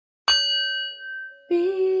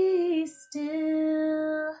Be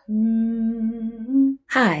still.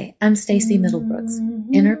 Hi, I'm Stacey Middlebrooks,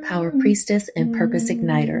 Inner Power Priestess and Purpose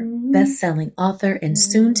Igniter, best-selling author and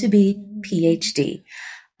soon-to-be PhD.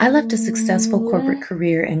 I left a successful corporate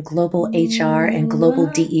career in global HR and global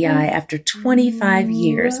DEI after 25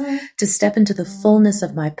 years to step into the fullness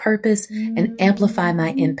of my purpose and amplify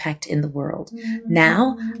my impact in the world.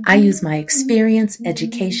 Now, I use my experience,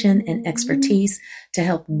 education, and expertise to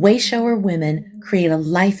help wayshower women create a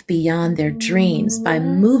life beyond their dreams by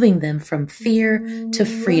moving them from fear to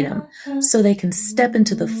freedom so they can step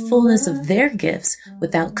into the fullness of their gifts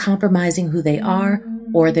without compromising who they are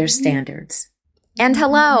or their standards. And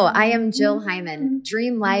hello, I am Jill Hyman,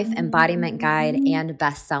 Dream Life Embodiment Guide and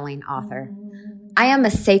best-selling author. I am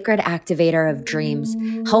a sacred activator of dreams,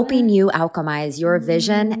 helping you alchemize your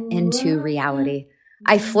vision into reality.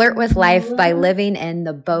 I flirt with life by living in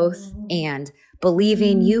the both and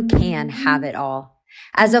believing you can have it all.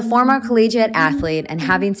 As a former collegiate athlete and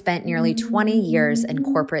having spent nearly 20 years in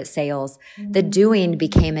corporate sales, the doing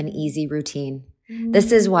became an easy routine.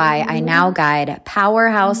 This is why I now guide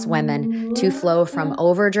powerhouse women to flow from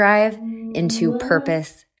overdrive into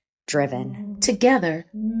purpose-driven. Together,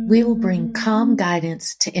 we will bring calm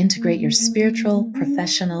guidance to integrate your spiritual,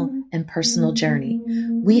 professional, and personal journey.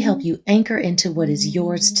 We help you anchor into what is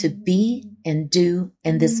yours to be and do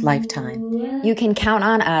in this lifetime. You can count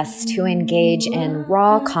on us to engage in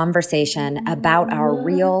raw conversation about our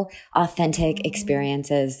real, authentic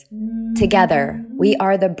experiences. Together, we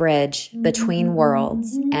are the bridge between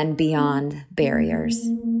worlds and beyond barriers.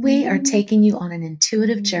 We are taking you on an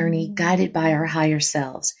intuitive journey guided by our higher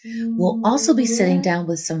selves. We'll also be sitting down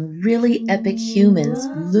with some really epic humans,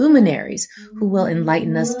 luminaries, who will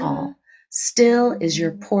enlighten us all. Still is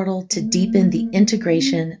your portal to deepen the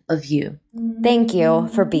integration of you. Thank you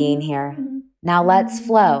for being here. Now let's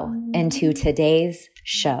flow into today's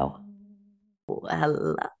show.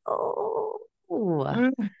 Hello.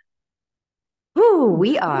 Ooh,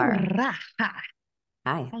 we are.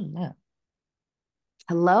 Hi. Hello.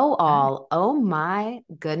 Hello, all. Oh my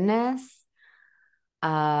goodness.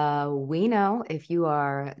 We know if you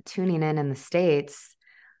are tuning in the States,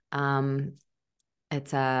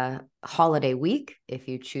 it's a holiday week if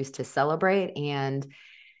you choose to celebrate. And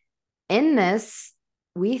in this,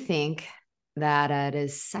 we think that it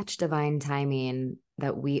is such divine timing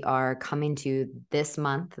that we are coming to this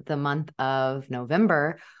month, the month of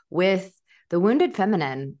November, with The Wounded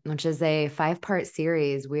Feminine, which is a 5-part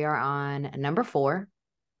series. We are on number 4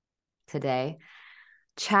 today,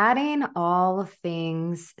 chatting all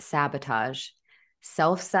things sabotage,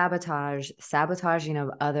 self-sabotage, sabotaging of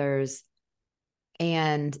others.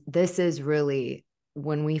 And this is really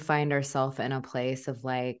when we find ourselves in a place of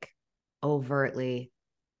like overtly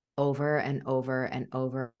over and over and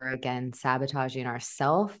over again, sabotaging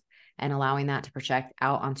ourselves and allowing that to project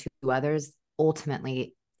out onto others,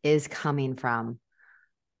 ultimately is coming from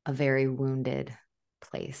a very wounded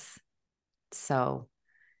place. So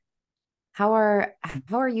how are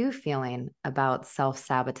you feeling about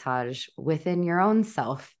self-sabotage within your own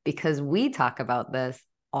self? Because we talk about this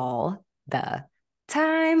all the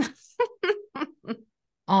time.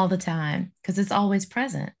 All the time, because it's always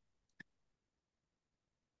present.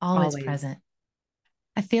 Always present.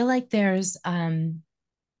 I feel like there's there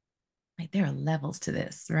are levels to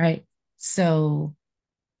this, right? So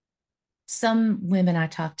some women I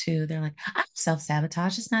talk to, they're like, I'm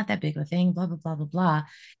self-sabotage. It's not that big of a thing, blah, blah, blah, blah, blah.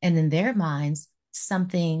 And in their minds,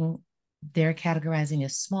 something they're categorizing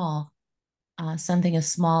as small, something as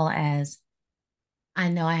small as, I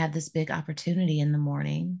know I have this big opportunity in the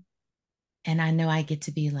morning, and I know I get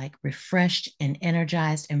to be like refreshed and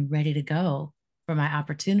energized and ready to go for my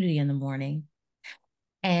opportunity in the morning.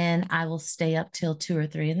 And I will stay up till 2 or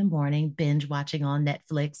 3 in the morning, binge watching on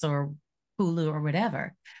Netflix or Hulu or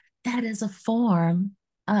whatever. That is a form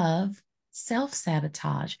of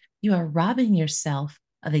self-sabotage. You are robbing yourself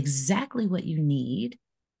of exactly what you need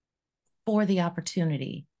for the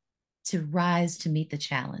opportunity to rise to meet the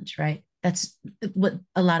challenge, right? That's what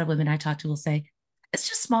a lot of women I talk to will say. It's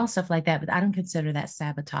just small stuff like that, but I don't consider that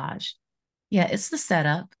sabotage. Yeah, it's the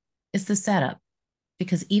setup. It's the setup.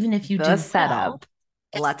 Because even if you do setup,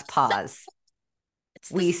 well, let's pause.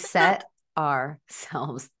 We set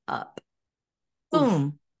ourselves up. Boom.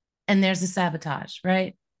 Oof. And there's a sabotage,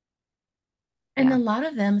 right? And a lot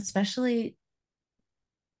of them, especially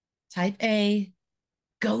type A,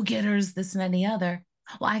 go-getters, this and the other.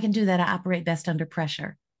 Well, I can do that. I operate best under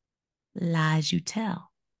pressure. Lies you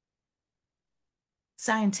tell.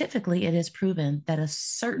 Scientifically, it is proven that a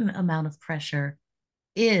certain amount of pressure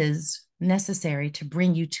is necessary to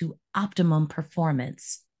bring you to optimum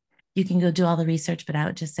performance. You can go do all the research, but I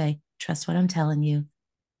would just say, trust what I'm telling you.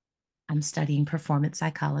 I'm studying performance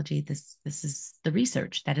psychology. This is the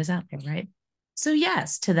research that is out there, right? So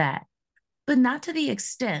yes, to that, but not to the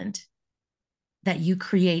extent that you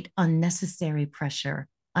create unnecessary pressure,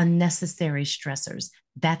 unnecessary stressors.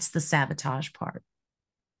 That's the sabotage part.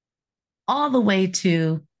 All the way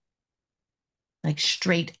to like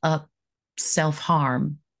straight up self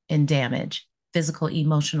harm and damage, physical,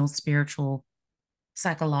 emotional, spiritual,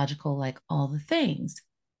 psychological, like all the things.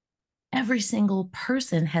 Every single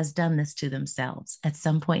person has done this to themselves at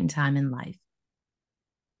some point in time in life.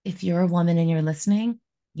 If you're a woman and you're listening,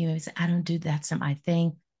 you know, say, I don't do that's not my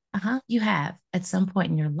thing. You have at some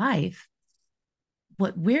point in your life.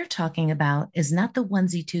 What we're talking about is not the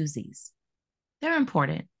onesie twosies. They're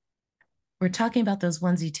important. We're talking about those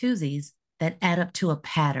onesie twosies that add up to a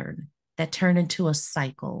pattern, that turn into a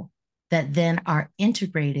cycle, that then are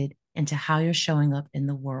integrated into how you're showing up in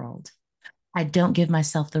the world. I don't give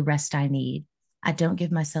myself the rest I need. I don't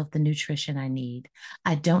give myself the nutrition I need.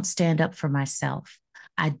 I don't stand up for myself.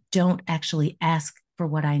 I don't actually ask for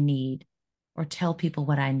what I need or tell people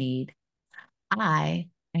what I need. I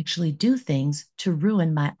actually do things to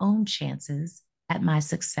ruin my own chances at my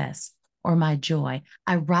success or my joy.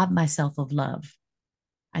 I rob myself of love.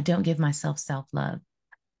 I don't give myself self love.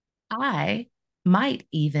 I might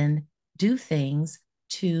even do things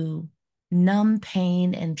to numb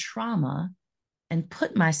pain and trauma and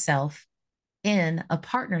put myself in a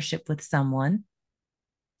partnership with someone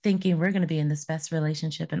thinking we're going to be in this best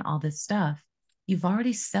relationship and all this stuff. You've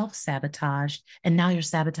already self sabotaged, and now you're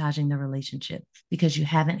sabotaging the relationship because you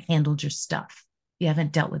haven't handled your stuff. You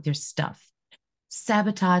haven't dealt with your stuff.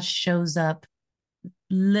 Sabotage shows up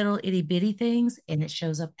little itty bitty things, and it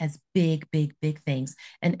shows up as big, big, big things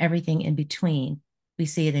and everything in between. We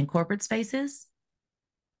see it in corporate spaces,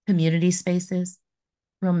 community spaces,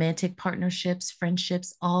 romantic partnerships,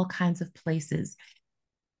 friendships, all kinds of places.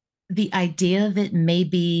 The idea of it may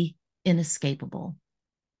be inescapable.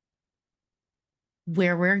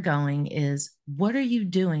 Where we're going is what are you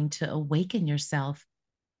doing to awaken yourself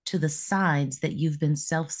to the signs that you've been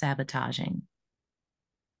self sabotaging?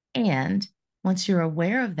 And once you're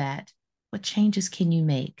aware of that, what changes can you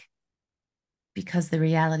make? Because the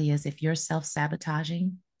reality is, if you're self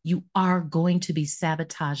sabotaging, you are going to be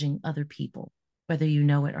sabotaging other people, whether you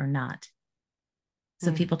know it or not.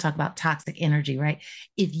 So Mm. people talk about toxic energy, right?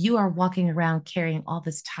 If you are walking around carrying all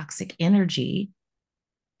this toxic energy,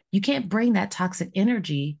 you can't bring that toxic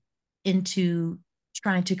energy into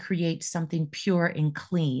trying to create something pure and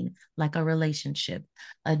clean, like a relationship,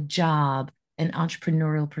 a job, an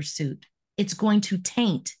entrepreneurial pursuit. It's going to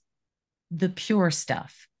taint the pure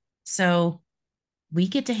stuff. So we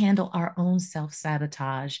get to handle our own self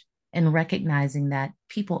sabotage and recognizing that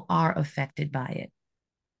people are affected by it.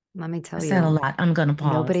 Let me I tell said a you, lot. I'm going to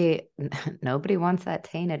pause. nobody nobody wants that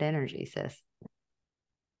tainted energy, sis.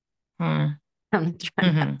 Hmm. I'm not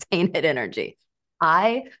trying to have Mm-hmm. tainted energy.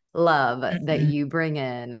 I love that Mm-mm. you bring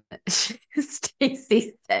in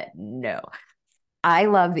Stacy said no. I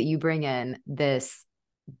love that you bring in this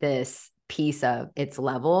piece of its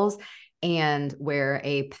levels and where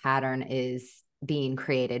a pattern is being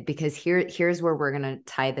created, because here's where we're going to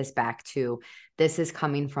tie this back to. This is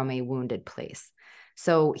coming from a wounded place.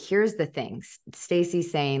 So here's the things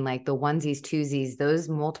Stacy's saying, like the onesies twosies, those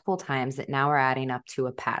multiple times that now are adding up to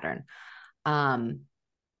a pattern. um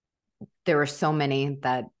there were so many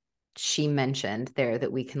that she mentioned there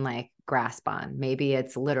that we can like grasp on. Maybe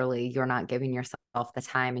it's literally you're not giving yourself the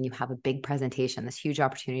time and you have a big presentation, this huge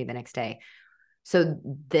opportunity the next day. So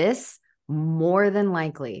this more than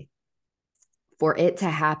likely for it to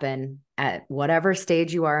happen at whatever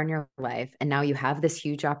stage you are in your life, and now you have this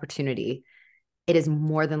huge opportunity, it is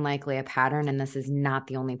more than likely a pattern, and this is not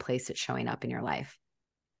the only place it's showing up in your life.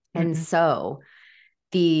 And Mm-mm. so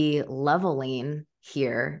the leveling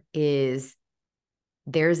here is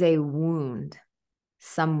there's a wound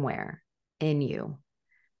somewhere in you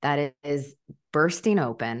that is bursting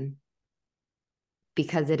open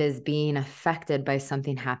because it is being affected by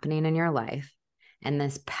something happening in your life. And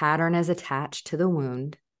this pattern is attached to the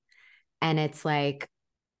wound. And it's like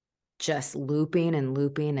just looping and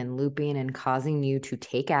looping and looping and causing you to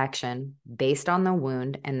take action based on the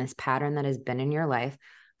wound and this pattern that has been in your life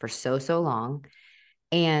for so, so long.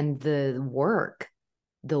 And the work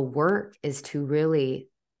is to really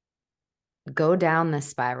go down this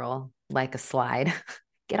spiral like a slide,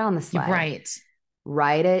 get on the slide, Right.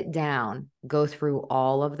 write it down, go through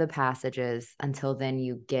all of the passages until then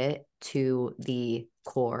you get to the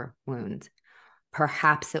core wound.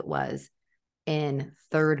 Perhaps it was in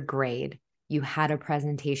third grade, you had a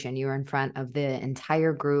presentation, you were in front of the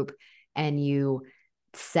entire group and you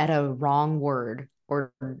said a wrong word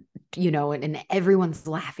or, and everyone's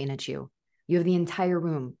laughing at you. You have the entire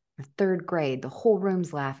room, third grade, the whole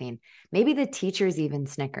room's laughing. Maybe the teacher's even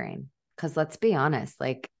snickering. Because let's be honest,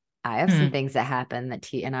 like I have some things that happen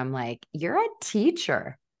and I'm like, you're a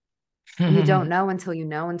teacher. And you don't know until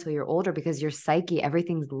you're older because your psyche,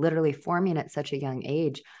 everything's literally forming at such a young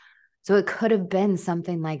age. So it could have been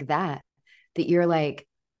something like that you're like,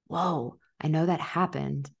 whoa, I know that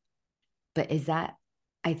happened. But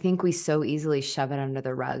I think we so easily shove it under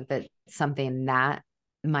the rug that something that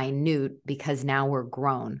minute, because now we're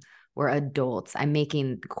grown, we're adults. I'm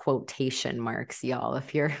making quotation marks, y'all,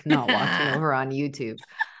 if you're not watching over on YouTube.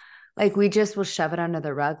 Like we just will shove it under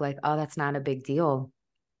the rug, like, oh, that's not a big deal.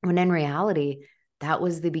 When in reality, that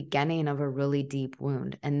was the beginning of a really deep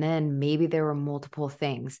wound. And then maybe there were multiple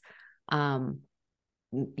things.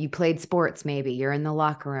 You played sports, maybe you're in the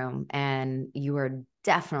locker room and you are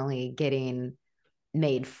definitely getting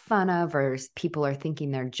made fun of, or people are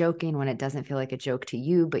thinking they're joking when it doesn't feel like a joke to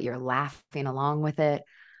you, but you're laughing along with it.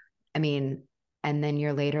 I mean, and then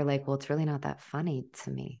you're later like, well, it's really not that funny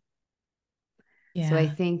to me. So I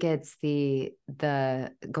Yeah. think it's the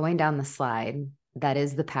going down the slide that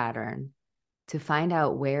is the pattern to find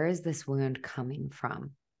out where is this wound coming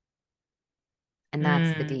from. And Mm.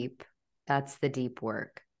 that's the deep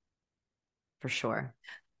work for sure.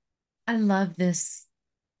 I love this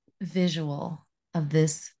visual of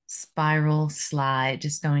this spiral slide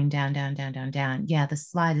just going down, down, down, down, down. Yeah, the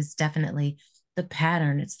slide is definitely the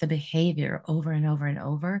pattern, it's the behavior over and over and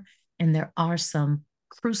over. And there are some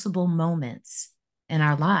crucible moments in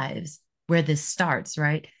our lives where this starts,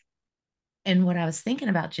 right? And what I was thinking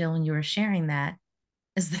about, Jill, when you were sharing that,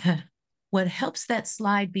 is that what helps that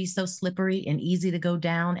slide be so slippery and easy to go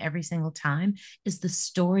down every single time is the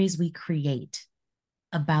stories we create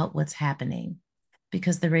about what's happening.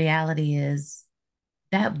 Because the reality is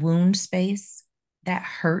that wound space, that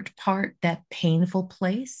hurt part, that painful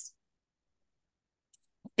place,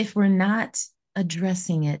 if we're not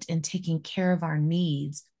addressing it and taking care of our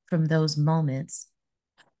needs from those moments,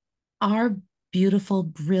 our beautiful,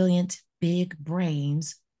 brilliant, big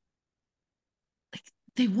brains, like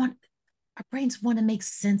they want, our brains want to make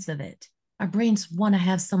sense of it. Our brains want to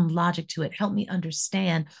have some logic to it. Help me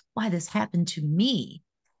understand why this happened to me.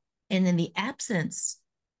 And in the absence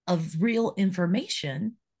of real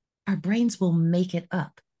information, our brains will make it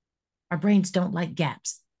up. Our brains don't like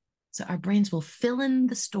gaps. So our brains will fill in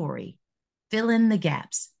the story, fill in the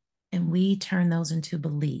gaps, and we turn those into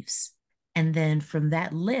beliefs. And then from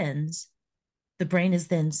that lens, the brain is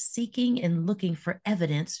then seeking and looking for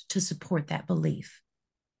evidence to support that belief.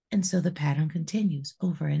 And so the pattern continues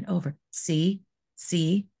over and over. See,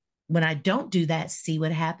 when I don't do that, see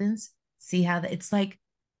what happens. See how it's like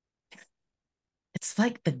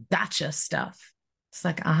the gotcha stuff. It's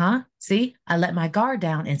like, see, I let my guard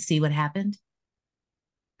down and see what happened.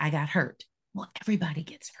 I got hurt. Well, everybody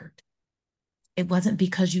gets hurt. It wasn't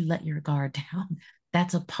because you let your guard down.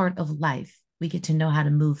 That's a part of life. We get to know how to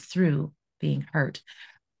move through being hurt.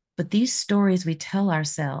 But these stories we tell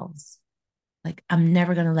ourselves, like, I'm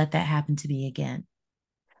never going to let that happen to me again.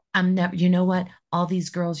 I'm never, you know what? All these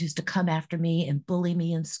girls used to come after me and bully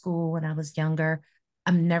me in school when I was younger.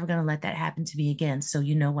 I'm never going to let that happen to me again. So,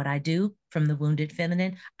 you know what I do from the wounded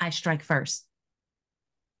feminine? I strike first.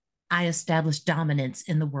 I establish dominance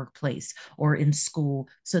in the workplace or in school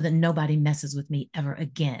so that nobody messes with me ever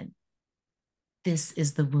again. This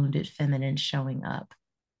is the wounded feminine showing up.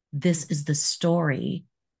 This is the story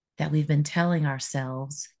that we've been telling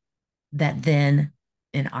ourselves that then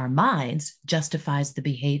in our minds justifies the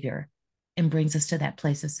behavior and brings us to that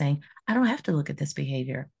place of saying, I don't have to look at this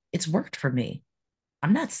behavior. It's worked for me.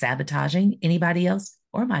 I'm not sabotaging anybody else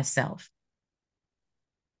or myself.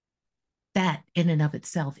 That in and of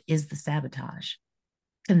itself is the sabotage.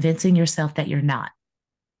 Convincing yourself that you're not.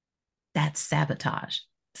 That's sabotage.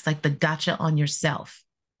 It's like the gotcha on yourself.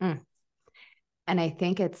 Mm. And I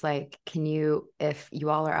think it's like, if you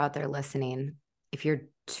all are out there listening, if you're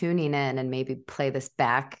tuning in and maybe play this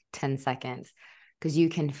back 10 seconds, because you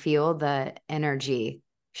can feel the energy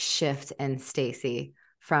shift in Stacy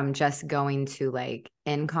from just going to like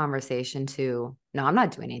in conversation to, no, I'm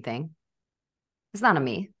not doing anything. It's not a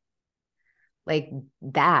me. Like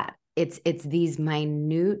that. It's these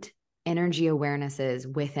minute energy awarenesses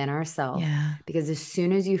within ourselves, Yeah. because as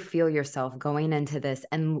soon as you feel yourself going into this,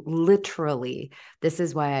 and literally this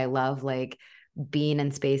is why I love like being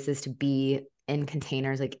in spaces, to be in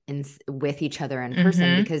containers like with each other in person,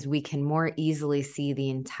 Mm-hmm. because we can more easily see the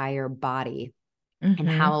entire body and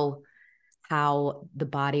Mm-hmm. how the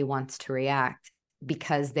body wants to react,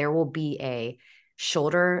 because there will be a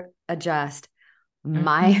shoulder adjust.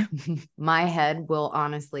 My Mm-hmm. my head will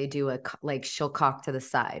honestly do a, like, she'll cock to the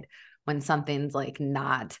side when something's like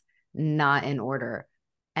not in order.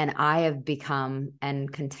 And I have become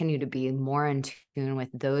and continue to be more in tune with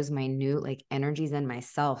those minute like energies in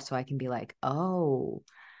myself, so I can be like, oh,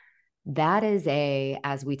 that is a,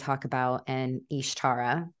 as we talk about in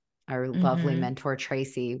Ishtara, our lovely Mm-hmm. mentor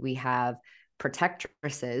Tracy, we have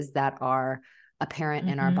protectresses that are apparent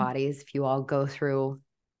in our Mm-hmm. bodies. If you all go through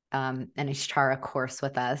an Ishtara course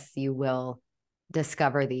with us, you will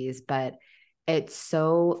discover these. But it's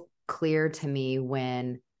so clear to me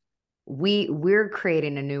when we're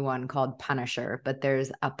creating a new one called Punisher, but there's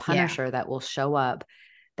a Yeah. Punisher that will show up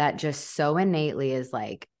that just so innately is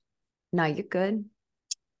like, no, you're good.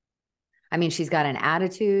 I mean, she's got an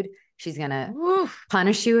attitude. She's going to Oof.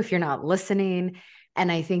 punish you if you're not listening.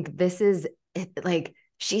 And I think this is it, like,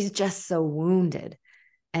 she's just so wounded.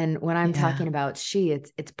 And when I'm Yeah. talking about she,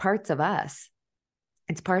 it's parts of us.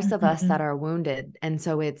 It's parts of us Mm-hmm. that are wounded. And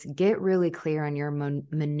so it's get really clear on your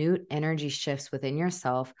minute energy shifts within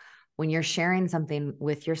yourself when you're sharing something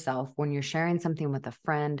with yourself, when you're sharing something with a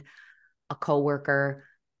friend, a coworker,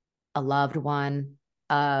 a loved one,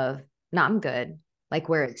 of, no, I'm good. Like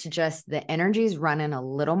where it's just the energy's running a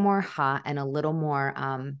little more hot and a little more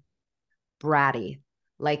bratty.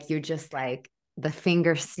 Like you're just like the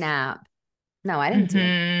finger snap. No, I didn't do it.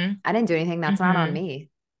 Mm-hmm. I didn't do anything. That's not on Mm-hmm. me.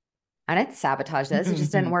 I didn't sabotage this. It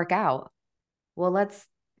just didn't Mm-hmm. work out. Well,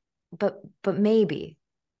 but maybe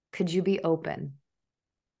could you be open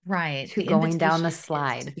Right. to The going down the invitation is to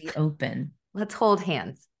slide? be open. Let's hold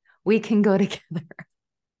hands. We can go together.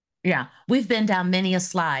 Yeah, we've been down many a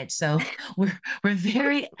slide, so we're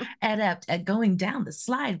very adept at going down the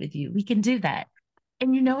slide with you. We can do that.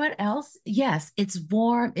 And you know what else? Yes, it's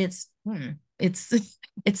warm. It's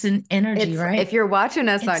it's an energy, It's, right? if you're watching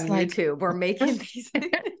us on It's like YouTube, we're making these we're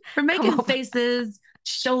come making up. faces,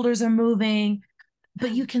 shoulders are moving,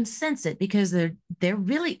 but you can sense it because they're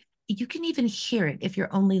really you can even hear it if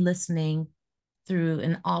you're only listening through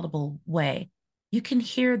an audible way. You can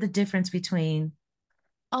hear the difference between,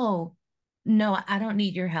 oh, no, I don't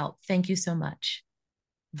need your help. Thank you so much.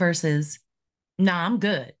 Versus, no, I'm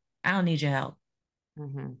good. I don't need your help.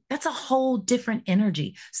 Mm-hmm. That's a whole different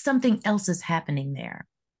energy. Something else is happening there.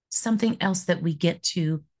 Something else that we get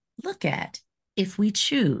to look at if we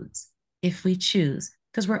choose,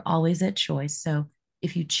 because we're always at choice. So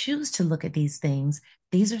if you choose to look at these things,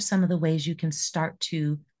 these are some of the ways you can start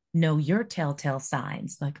to know your telltale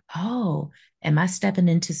signs. Like, oh, am I stepping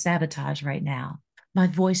into sabotage right now? My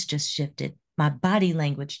voice just shifted. My body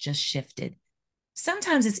language just shifted.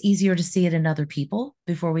 Sometimes it's easier to see it in other people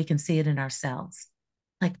before we can see it in ourselves.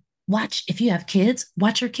 Like, watch, if you have kids,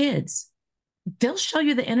 watch your kids. They'll show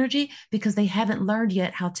you the energy because they haven't learned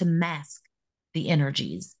yet how to mask the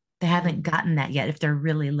energies. They haven't Mm-hmm. gotten that yet if they're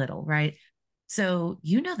really little, right? So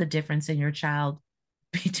you know the difference in your child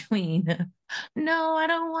between, no, I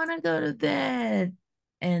don't want to go to bed,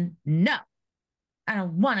 and no, I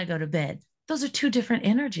don't want to go to bed. Those are two different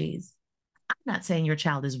energies. I'm not saying your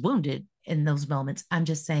child is wounded in those moments. I'm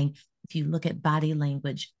just saying if you look at body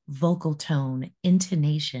language, vocal tone,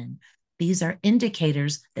 intonation, these are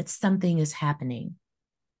indicators that something is happening.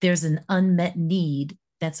 There's an unmet need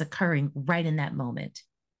that's occurring right in that moment.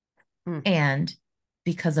 Mm-hmm. And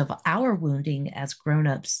because of our wounding as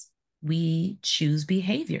grown-ups, we choose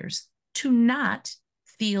behaviors to not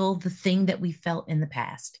feel the thing that we felt in the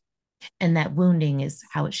past. And that wounding is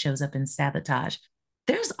how it shows up in sabotage.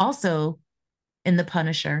 There's also in the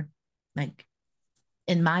Punisher, like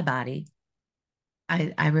in my body,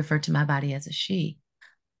 I refer to my body as a she.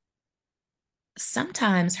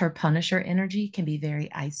 Sometimes her Punisher energy can be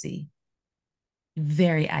very icy,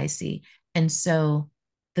 very icy. And so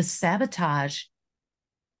the sabotage,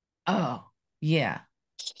 oh, yeah,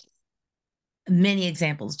 many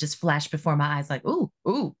examples just flash before my eyes like, ooh,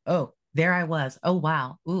 ooh, oh, there I was. Oh,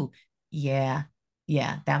 wow. Ooh, yeah,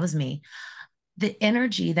 yeah, that was me. The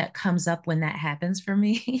energy that comes up when that happens for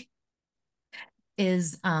me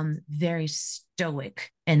is very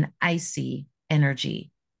stoic and icy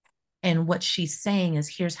energy. And what she's saying is,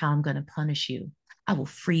 here's how I'm going to punish you. I will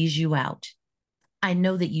freeze you out. I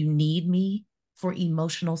know that you need me for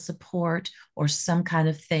emotional support or some kind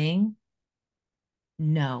of thing.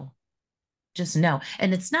 No, just no.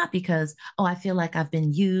 And it's not because, oh, I feel like I've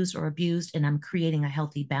been used or abused and I'm creating a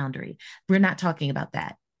healthy boundary. We're not talking about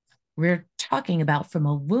that. We're talking about from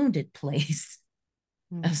a wounded place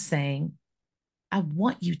of saying, I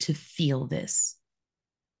want you to feel this.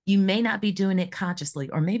 You may not be doing it consciously,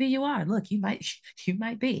 or maybe you are. Look, you might, you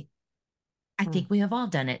might be. I Mm. think we have all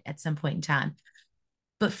done it at some point in time.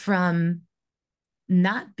 But from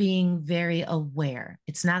not being very aware,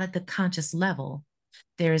 it's not at the conscious level.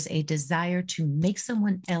 There's a desire to make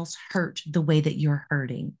someone else hurt the way that you're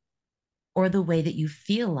hurting or the way that you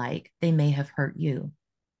feel like they may have hurt you.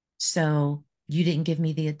 So you didn't give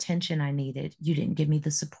me the attention I needed. You didn't give me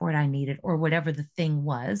the support I needed, or whatever the thing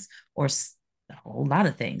was, or a whole lot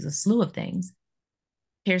of things, a slew of things.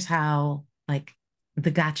 Here's how, like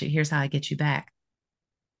the gotcha, here's how I get you back.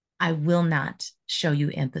 I will not show you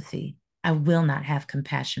empathy. I will not have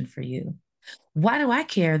compassion for you. Why do I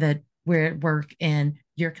care that we're at work and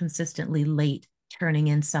you're consistently late turning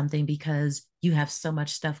in something because you have so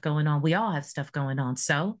much stuff going on? We all have stuff going on.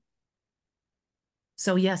 So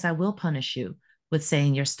yes, I will punish you with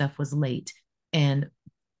saying your stuff was late and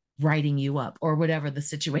writing you up or whatever the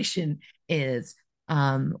situation is,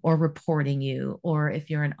 or reporting you. Or if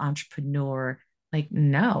you're an entrepreneur, like,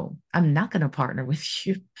 no, I'm not going to partner with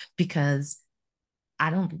you because I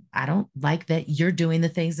don't like that you're doing the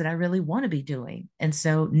things that I really want to be doing. And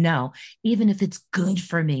so no, even if it's good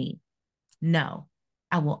for me, no,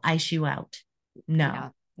 I will ice you out. Yeah.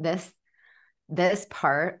 No. This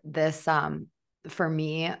part, for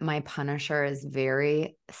me, my punisher is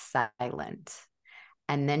very silent.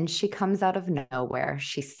 And then she comes out of nowhere.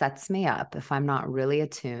 She sets me up if I'm not really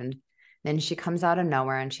attuned. Then she comes out of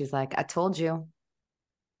nowhere and she's like, I told you.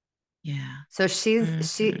 Yeah. So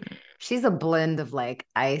Mm-hmm. she's a blend of like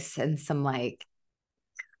ice and some like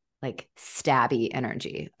stabby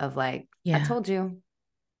energy of like, I Yeah. told you,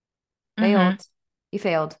 Mm-hmm. failed. You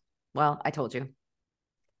failed. Well, I told you.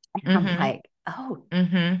 And I'm Mm-hmm. like, oh,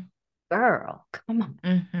 Mm-hmm. girl, come on.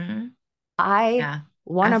 Mm-hmm. I Yeah.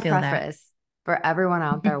 want I to feel that. preface for everyone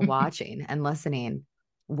out there watching and listening.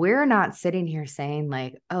 We're not sitting here saying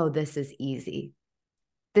like, "Oh, this is easy.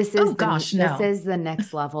 Oh gosh, This no. is the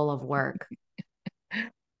next level of work."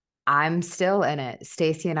 I'm still in it.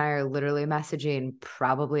 Stacy and I are literally messaging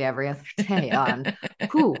probably every other day on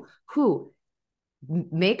who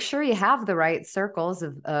make sure you have the right circles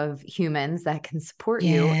of humans that can support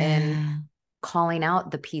you in Yeah. calling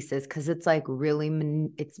out the pieces because it's like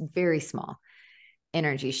really it's very small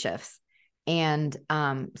energy shifts. And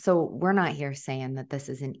so we're not here saying that this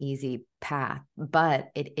is an easy path, but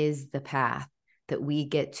it is the path that we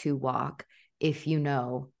get to walk if you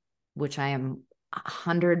know, which I am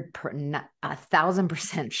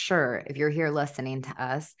 1,000% sure if you're here listening to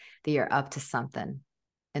us that you're up to something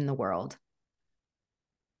in the world.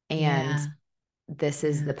 And Yeah. this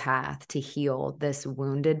is Yeah. the path to heal this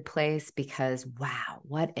wounded place because wow,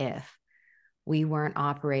 what if we weren't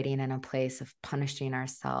operating in a place of punishing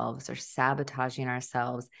ourselves or sabotaging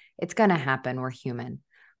ourselves? It's going to happen. We're human.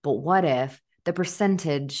 But what if the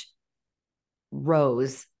percentage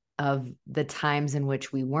rose of the times in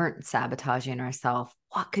which we weren't sabotaging ourselves?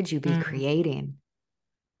 What could you be Mm-hmm. creating?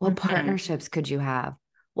 What Mm-hmm. partnerships could you have?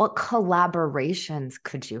 What collaborations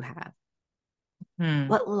could you have? Mm-hmm.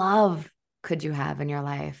 What love could you have in your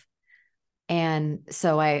life? And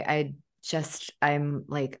so I'm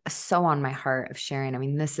like so on my heart of sharing. I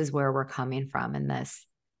mean, this is where we're coming from in this,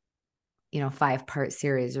 5-part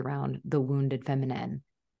series around the wounded feminine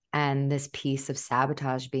and this piece of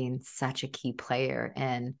sabotage being such a key player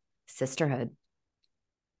in sisterhood.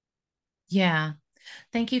 Yeah.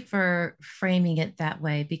 Thank you for framing it that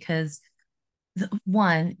way because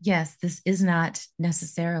one, yes, this is not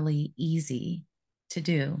necessarily easy to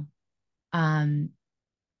do. Um,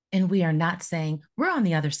 and we are not saying we're on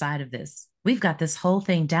the other side of this. We've got this whole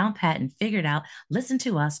thing down pat and figured out. Listen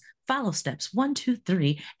to us, follow steps one, two,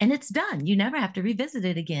 three, and it's done. You never have to revisit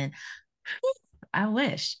it again. I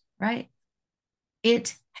wish, right?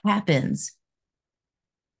 It happens.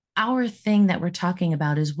 Our thing that we're talking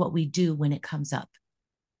about is what we do when it comes up.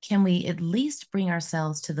 Can we at least bring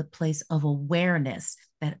ourselves to the place of awareness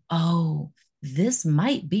that, oh, this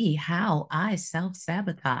might be how I self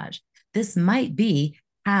sabotage? This might be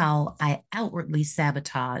how I outwardly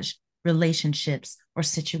sabotage relationships or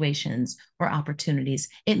situations or opportunities.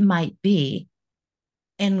 It might be.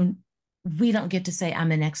 And we don't get to say,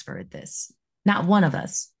 I'm an expert at this. Not one of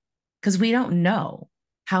us, because we don't know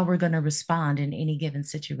how we're going to respond in any given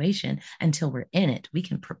situation until we're in it. We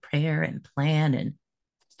can prepare and plan and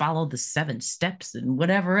follow the 7 steps and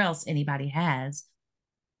whatever else anybody has.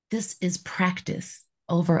 This is practice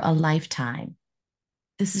over a lifetime.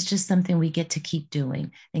 This is just something we get to keep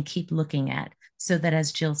doing and keep looking at so that,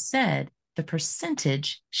 as Jill said, the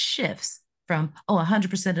percentage shifts from, oh,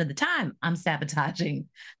 100% of the time I'm sabotaging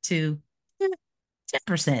to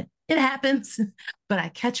 10%. It happens, but I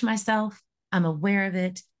catch myself, I'm aware of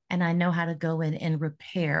it, and I know how to go in and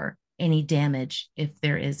repair any damage if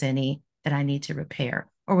there is any that I need to repair,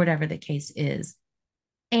 or whatever the case is.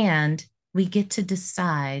 And we get to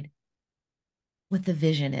decide what the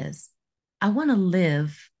vision is. I want to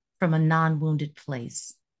live from a non wounded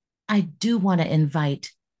place. I do want to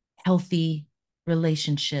invite healthy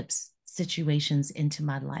relationships, situations into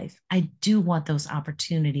my life. I do want those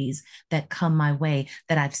opportunities that come my way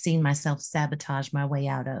that I've seen myself sabotage my way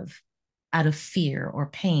out of fear or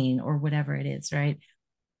pain or whatever it is, right?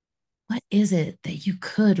 What is it that you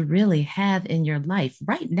could really have in your life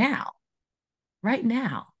right now,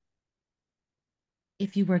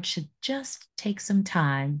 if you were to just take some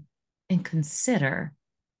time and consider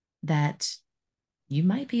that you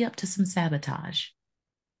might be up to some sabotage?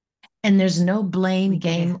 And there's no blame We did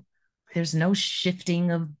it. game. There's no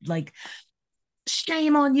shifting of like,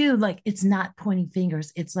 shame on you. Like, it's not pointing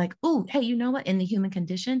fingers. It's like, oh, hey, you know what? In the human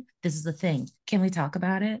condition, this is the thing. Can we talk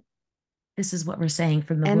about it? This is what we're saying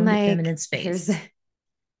from the And wounded like, feminine space.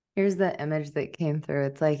 here's the image that came through.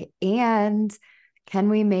 It's like, and can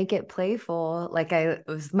we make it playful? Like it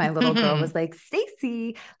was my little girl was like,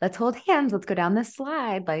 Stacy, let's hold hands. Let's go down this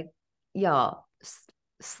slide. Like, y'all,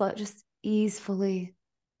 slow, just easefully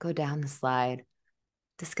go down the slide.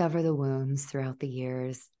 Discover the wounds throughout the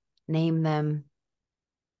years. Name them.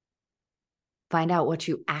 Find out what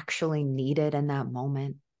you actually needed in that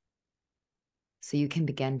moment so you can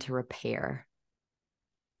begin to repair.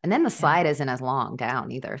 And then the Yeah. slide isn't as long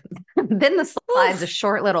down either. Then the slide's a Oof,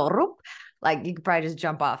 short little roop, like you could probably just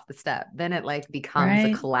jump off the step. Then it like becomes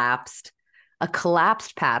right? a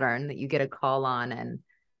collapsed pattern that you get a call on and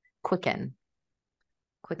quicken,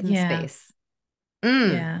 quicken the Yeah. space.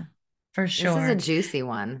 Mm, Yeah, for this is a sure. juicy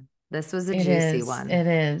one. This was a It juicy is. one. It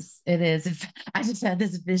is. It is. I just had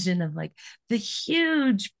this vision of like the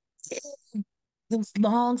huge, those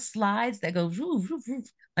long slides that go roof, roof, roof,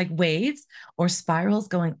 like waves or spirals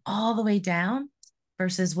going all the way down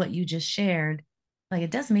versus what you just shared. Like,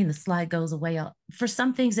 it doesn't mean the slide goes away. For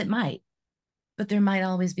some things, it might, but there might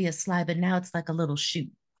always be a slide. But now it's like a little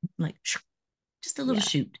chute, like just a little Yeah.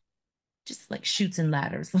 chute, just like chutes and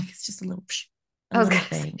ladders. Like, it's just a I was little going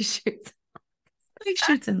to say, thing, shoot. like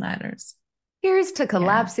chutes and ladders. Here's to Yeah.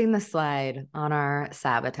 collapsing the slide on our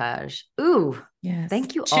sabotage. Ooh, Yes.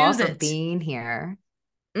 thank you all Choose for it. being here.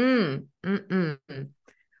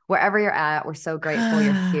 Wherever you're at, we're so grateful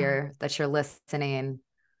you're here, that you're listening.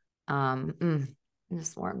 It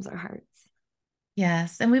just warms our hearts.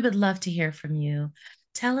 Yes. And we would love to hear from you.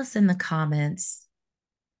 Tell us in the comments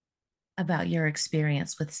about your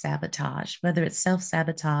experience with sabotage, whether it's self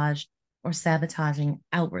sabotage or sabotaging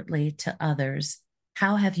outwardly to others.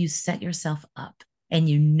 How have you set yourself up? And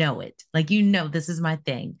you know it. Like, you know, this is my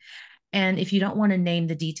thing. And if you don't want to name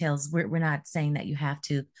the details, we're not saying that you have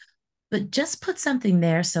to, but just put something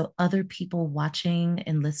there so other people watching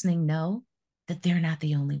and listening know that they're not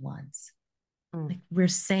the only ones. Mm, Like, we're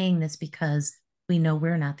saying this because we know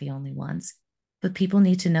we're not the only ones, but people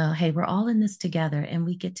need to know, hey, we're all in this together, and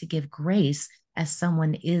we get to give grace as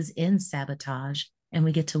someone is in sabotage, and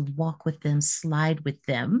we get to walk with them, slide with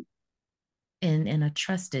them in a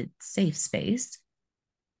trusted, safe space.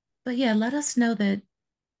 But yeah, let us know that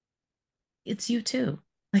it's you too.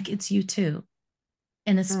 Like, it's you too.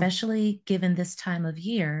 And mm, especially given this time of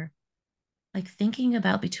year, like thinking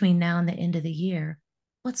about between now and the end of the year,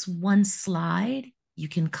 what's one slide you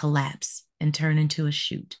can collapse and turn into a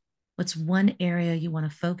shoot? What's one area you want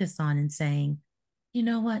to focus on and saying, you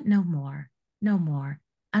know what? No more, no more.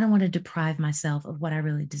 I don't want to deprive myself of what I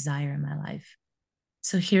really desire in my life.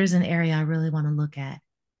 So here's an area I really want to look at.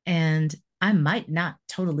 And I might not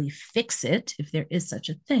totally fix it, if there is such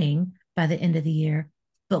a thing, by the end of the year,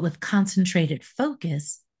 but with concentrated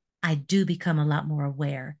focus, I do become a lot more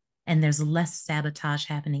aware. And there's less sabotage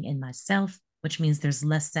happening in myself, which means there's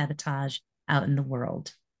less sabotage out in the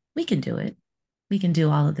world. We can do it. We can do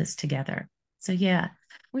all of this together. So, yeah,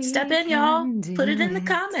 step we in, y'all. can Put it do in the it.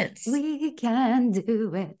 comments. We can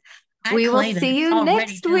do it. I We will claim it. see It's you already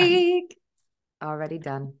next done. week. Already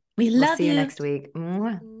done. We We'll love see you you. next week.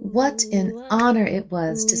 Mwah. What an honor it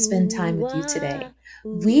was to spend time with you today.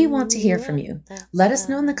 We want to hear from you. Let us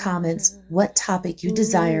know in the comments what topic you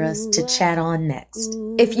desire us to chat on next.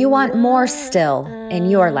 If you want more still in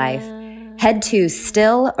your life, head to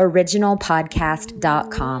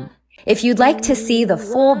stilloriginalpodcast.com. If you'd like to see the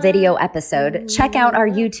full video episode, check out our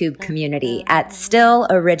YouTube community at Still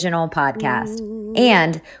Original Podcast.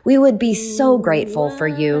 And we would be so grateful for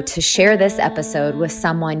you to share this episode with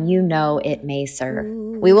someone you know it may serve.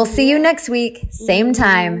 We will see you next week, same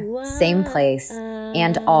time, same place,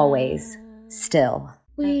 and always still.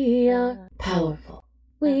 We are powerful.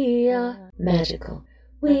 We are magical.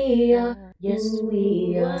 We are, yes,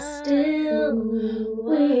 we are still.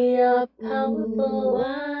 We are powerful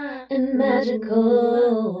and magical.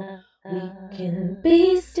 We can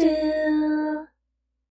be still.